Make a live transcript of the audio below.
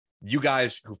you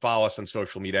guys who follow us on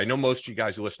social media, I know most of you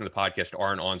guys who listen to the podcast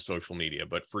aren't on social media,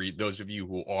 but for those of you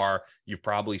who are, you've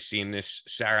probably seen this.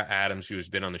 Sarah Adams, who has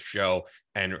been on the show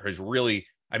and has really,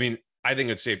 I mean, I think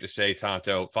it's safe to say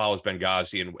Tonto follows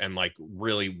Benghazi and like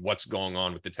really what's going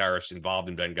on with the terrorists involved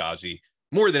in Benghazi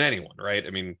more than anyone, right? I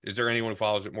mean, is there anyone who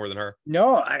follows it more than her?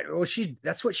 No,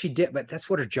 that's what she did, but that's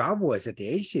what her job was at the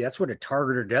agency. That's what a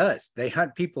targeter does. They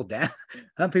hunt people down,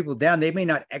 hunt people down. They may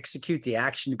not execute the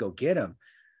action to go get them,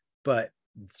 but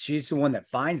she's the one that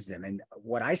finds them. And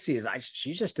what I see is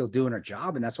she's just still doing her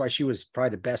job. And that's why she was probably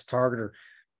the best targeter.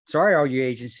 Sorry, all you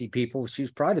agency people, she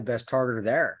was probably the best targeter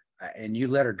there. And you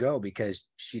let her go because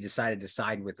she decided to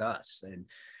side with us.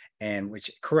 And which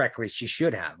correctly she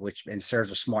should have, and Sarah's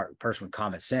a smart person with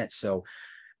common sense. So,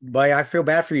 but I feel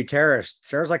bad for you terrorists.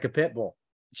 Sarah's like a pit bull.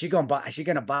 She's gonna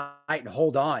bite and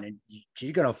hold on, and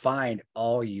she's gonna find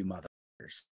all you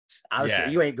motherfuckers.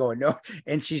 Obviously, you ain't going no.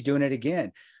 And she's doing it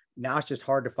again. Now it's just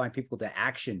hard to find people to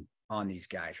action on these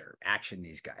guys or action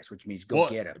these guys, which means go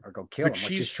get them or go kill them.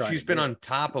 She's been on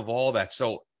top of all that.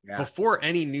 So before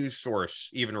any news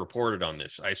source even reported on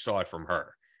this, I saw it from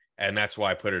her. And that's why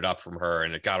I put it up from her,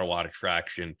 and it got a lot of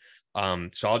traction.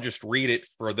 So I'll just read it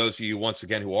for those of you, once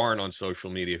again, who aren't on social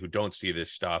media, who don't see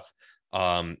this stuff.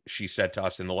 She said to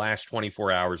us, in the last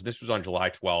 24 hours, this was on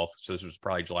July 12th, so this was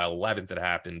probably July 11th that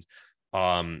happened.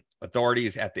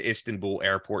 Authorities at the Istanbul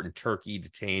Airport in Turkey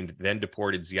detained, then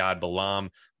deported Ziad Balam,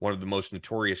 one of the most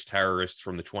notorious terrorists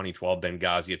from the 2012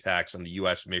 Benghazi attacks on the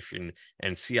U.S. mission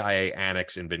and CIA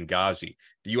annex in Benghazi.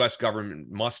 The U.S.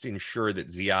 government must ensure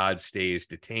that Ziad stays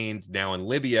detained now in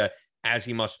Libya, as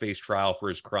he must face trial for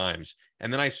his crimes.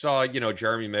 And then I saw,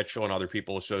 Jeremy Mitchell and other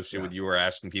people associated with you are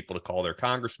asking people to call their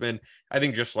congressman. I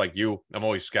think just like you, I'm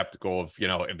always skeptical of,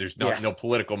 if there's no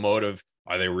political motive,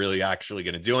 are they really actually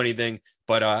going to do anything?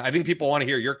 But I think people want to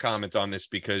hear your comment on this,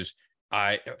 because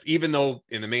even though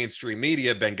in the mainstream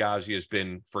media, Benghazi has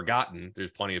been forgotten,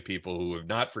 there's plenty of people who have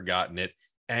not forgotten it.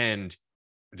 And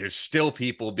there's still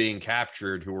people being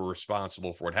captured who were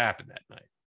responsible for what happened that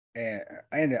night.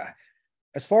 And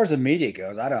as far as the media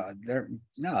goes, their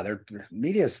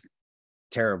media's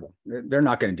terrible. They're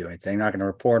not going to do anything. They're not going to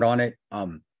report on it.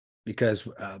 Because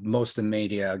most of the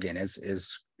media, again,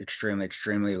 is extremely,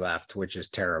 extremely left, which is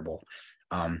terrible.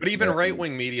 But even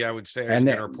right-wing media, I would say, is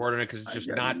going to report on it because it's just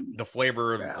not the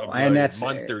flavor of the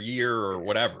month or year or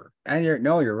whatever. And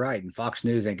you're right. And Fox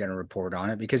News ain't going to report on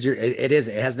it because it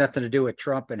has nothing to do with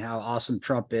Trump and how awesome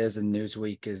Trump is. And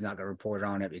Newsweek is not going to report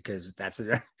on it because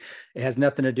it has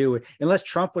nothing to do with, unless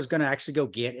Trump was going to actually go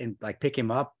get and like pick him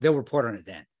up, they'll report on it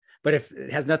then. But if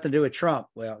it has nothing to do with Trump,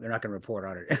 well, they're not going to report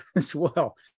on it as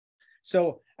well.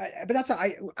 So, I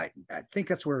think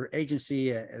that's where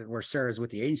agency, where Sarah's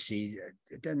with the agency,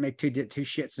 it doesn't make two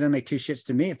shits. It doesn't make two shits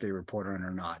to me if they report on it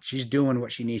or not. She's doing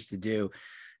what she needs to do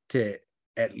to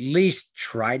at least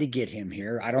try to get him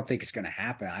here. I don't think it's going to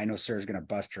happen. I know Sarah's going to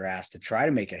bust her ass to try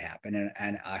to make it happen.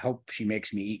 And I hope she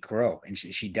makes me eat crow, and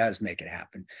she does make it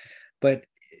happen. But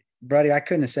buddy, I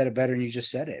couldn't have said it better than you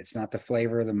just said it. It's not the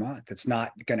flavor of the month. It's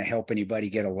not going to help anybody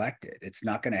get elected. It's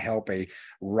not going to help a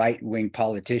right-wing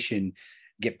politician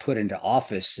get put into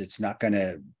office. It's not going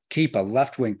to keep a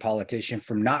left-wing politician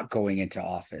from not going into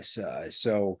office.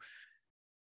 So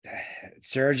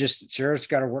Sarah's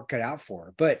got her work cut out for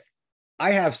her. But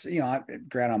I have, I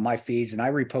grant on my feeds, and I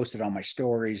reposted on my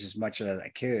stories as much as I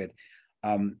could.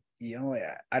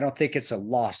 I don't think it's a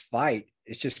lost fight.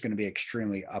 It's just going to be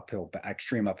extreme uphill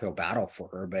battle for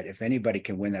her. But if anybody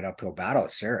can win that uphill battle,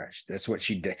 it's Sarah. That's what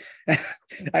she did.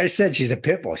 I said she's a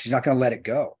pit bull. She's not going to let it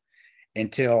go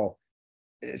until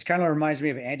it kind of reminds me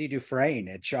of Andy Dufresne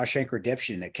at Shawshank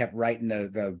Redemption that kept writing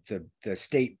the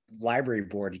state library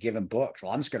board to give him books.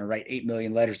 Well, I'm just going to write 8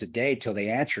 million letters a day till they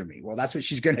answer me. Well, that's what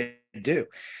she's going to do.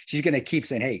 She's going to keep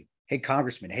saying, hey,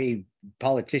 congressman, hey,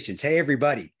 politicians, hey,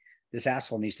 everybody. This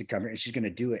asshole needs to come here, and she's going to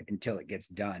do it until it gets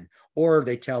done. Or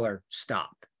they tell her,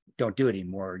 stop, don't do it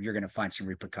anymore. You're going to find some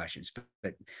repercussions.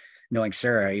 But knowing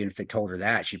Sarah, even if they told her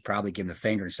that, she'd probably give them the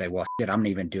finger and say, well, shit, I'm going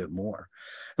to even do it more.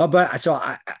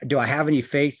 Do I have any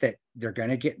faith that they're going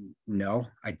to get? No,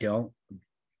 I don't.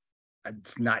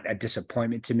 It's not a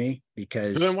disappointment to me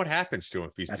because. So then what happens to him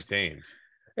if he's detained?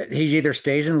 He either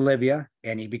stays in Libya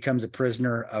and he becomes a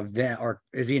prisoner of them, or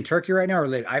is he in Turkey right now? Or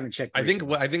Libya? I haven't checked. I think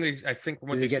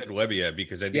when they said Libya,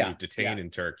 because I think he's detained in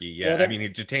Turkey. Yeah, well,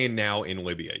 he's detained now in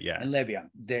Libya. Yeah, in Libya,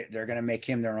 they're going to make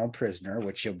him their own prisoner,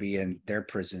 which he'll be in their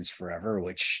prisons forever.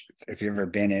 Which, if you've ever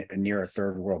been near a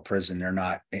third world prison,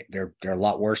 they're a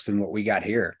lot worse than what we got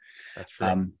here. That's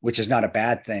true. Which is not a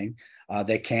bad thing.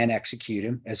 They can execute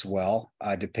him as well,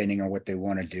 depending on what they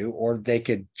want to do, or they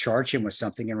could charge him with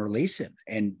something and release him,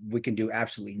 and we can do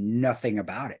absolutely nothing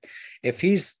about it. If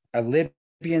he's a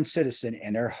Libyan citizen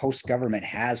and their host government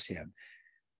has him,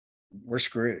 we're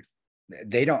screwed.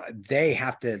 They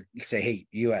have to say, hey,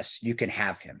 US, you can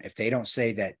have him. If they don't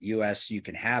say that, US, you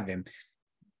can have him,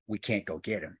 we can't go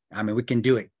get him. I mean, we can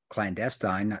do it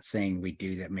clandestine, not saying we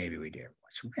do that, maybe we do.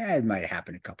 It might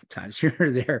happen a couple times here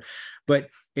or there, but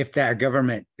if their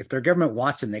government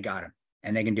wants him, they got him,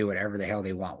 and they can do whatever the hell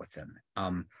they want with them.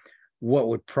 What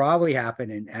would probably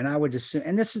happen, and I would assume,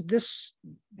 and this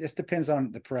depends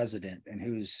on the president and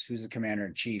who's the commander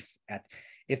in chief.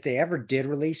 If they ever did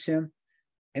release him,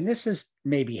 and this has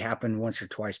maybe happened once or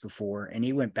twice before, and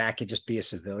he went back and just be a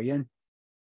civilian,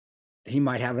 he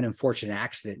might have an unfortunate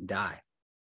accident and die.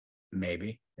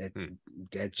 Maybe.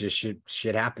 That just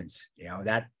shit happens, you know.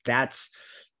 That's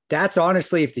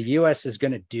honestly, if the US is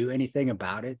going to do anything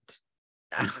about it,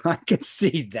 I can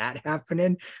see that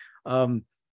happening. And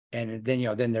then, you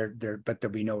know, then but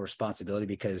there'll be no responsibility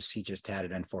because he just had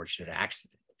an unfortunate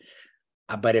accident.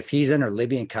 But if he's under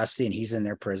Libyan custody and he's in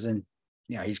their prison,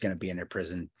 you know, he's going to be in their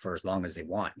prison for as long as they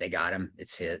want. They got him.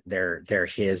 It's his. They're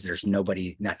his. There's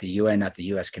nobody, not the UN, not the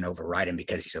US, can override him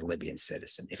because he's a Libyan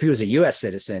citizen. If he was a US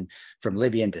citizen from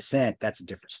Libyan descent, that's a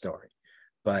different story.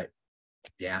 But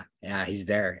yeah, he's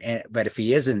there. But if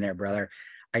he is in there, brother,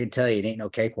 I can tell you, it ain't no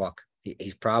cakewalk.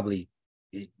 He's probably,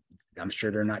 I'm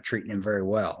sure they're not treating him very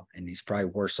well, and he's probably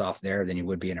worse off there than he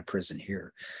would be in a prison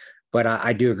here. But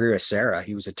I do agree with Sarah.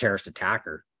 He was a terrorist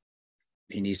attacker.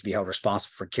 He needs to be held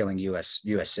responsible for killing U.S.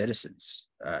 citizens,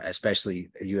 especially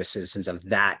U.S. citizens of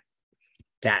that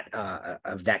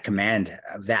command,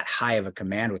 of that high of a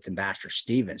command with Ambassador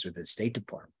Stevens with the State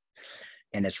Department.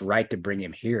 And it's right to bring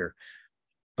him here.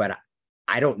 But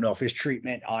I don't know if his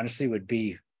treatment honestly would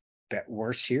be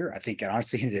worse here. I think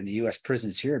honestly in the U.S.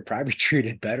 prisons here, it'd probably be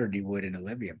treated better than he would in a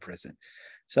Libyan prison.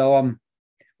 So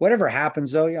whatever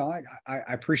happens though, you know, I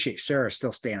appreciate Sarah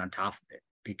still staying on top of it,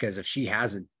 because if she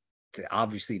hasn't,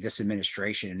 obviously this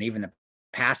administration and even the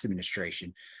past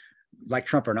administration, like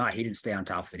Trump or not, he didn't stay on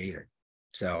top of it either.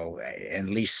 So at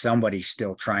least somebody's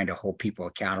still trying to hold people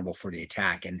accountable for the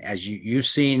attack. And as you've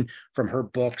seen from her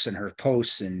books and her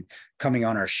posts and coming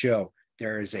on our show,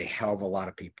 there is a hell of a lot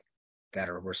of people that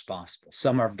are responsible.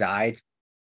 Some have died,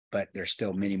 but there's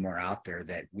still many more out there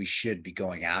that we should be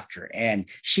going after. And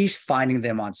she's finding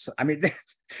them on, I mean,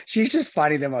 she's just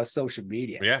finding them on social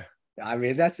media. Yeah. I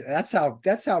mean, that's how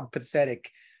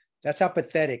pathetic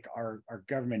our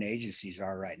government agencies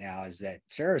are right now, is that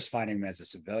Sarah's finding them as a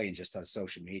civilian just on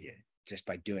social media, just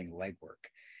by doing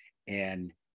legwork.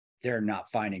 And they're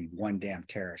not finding one damn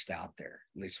terrorist out there,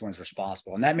 at least one's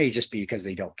responsible. And that may just be because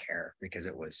they don't care, because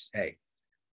it was, hey,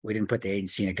 we didn't put the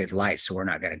agency in a good light, so we're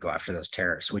not going to go after those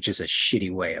terrorists, which is a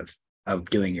shitty way of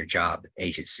doing your job,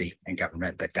 agency and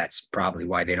government. But that's probably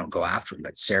why they don't go after them.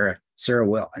 But Sarah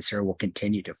will, and Sarah will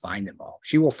continue to find them all.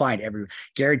 She will find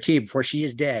guarantee before she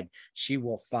is dead, she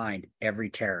will find every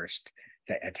terrorist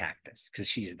that attacked us, because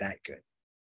she is that good.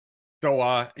 So,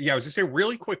 yeah, I was gonna say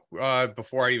really quick,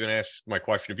 before I even ask my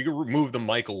question, if you could move the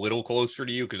mic a little closer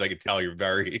to you, because I could tell you're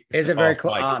very. Is it very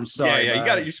close? Oh, I'm sorry. Yeah, you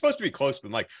got it. You're supposed to be close to the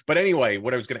mic. But anyway,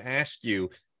 what I was gonna ask you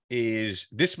is,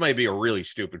 this might be a really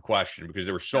stupid question because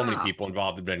there were so many people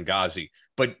involved in Benghazi.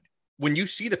 But when you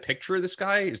see the picture of this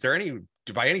guy, is there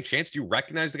by any chance, do you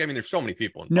recognize the guy? I mean, there's so many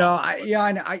people involved.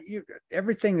 No,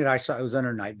 everything that I saw, it was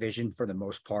under night vision for the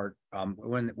most part.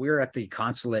 When we were at the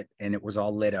consulate and it was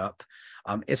all lit up,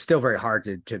 it's still very hard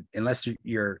to unless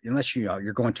you're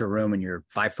going to a room and you're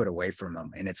 5 foot away from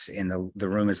them and it's in the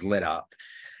room is lit up.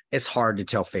 It's hard to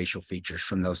tell facial features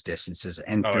from those distances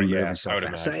and through moving so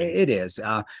fast. So it is.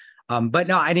 But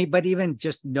no, but even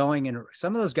just knowing, and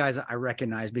some of those guys I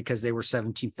recognize because they were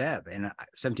 17th Feb and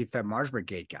 17th Feb Mars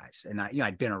Brigade guys. And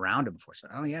I'd been around him before. So,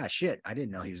 oh yeah, shit. I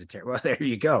didn't know he was a terrorist. Well, there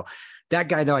you go. That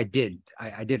guy though, I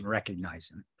didn't recognize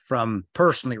him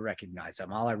personally recognize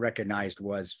him. All I recognized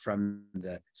was from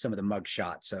some of the mug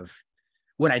shots of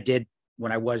when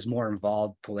I was more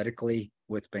involved politically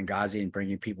with Benghazi and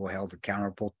bringing people held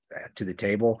accountable to the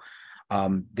table.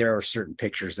 There are certain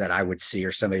pictures that I would see,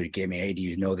 or somebody would give me, hey, do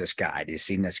you know this guy? Do you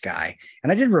seen this guy?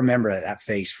 And I did remember that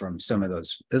face from some of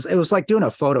those. It was like doing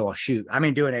a photo shoot. I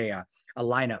mean, doing a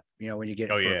lineup, when you get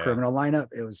for a criminal lineup,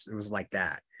 it was like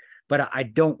that. But I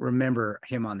don't remember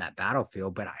him on that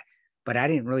battlefield, but I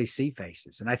didn't really see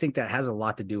faces. And I think that has a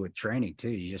lot to do with training too.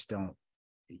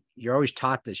 You're always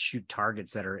taught to shoot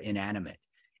targets that are inanimate.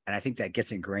 And I think that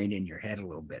gets ingrained in your head a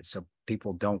little bit. So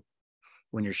people don't,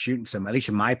 when you're shooting some, at least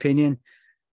in my opinion,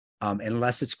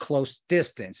 unless it's close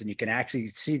distance and you can actually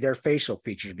see their facial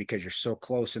features because you're so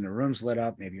close and the room's lit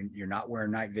up. Maybe you're not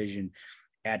wearing night vision.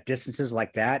 At distances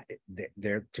like that,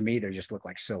 they're to me, they just look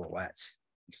like silhouettes.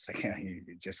 Just like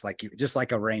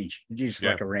a range,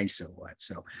 like a range silhouette.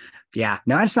 So, yeah,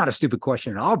 no, it's not a stupid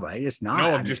question at all, but it's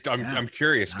not. No, I'm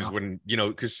curious because when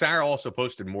because Sarah also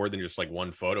posted more than just like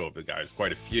one photo of the guys,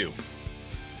 quite a few.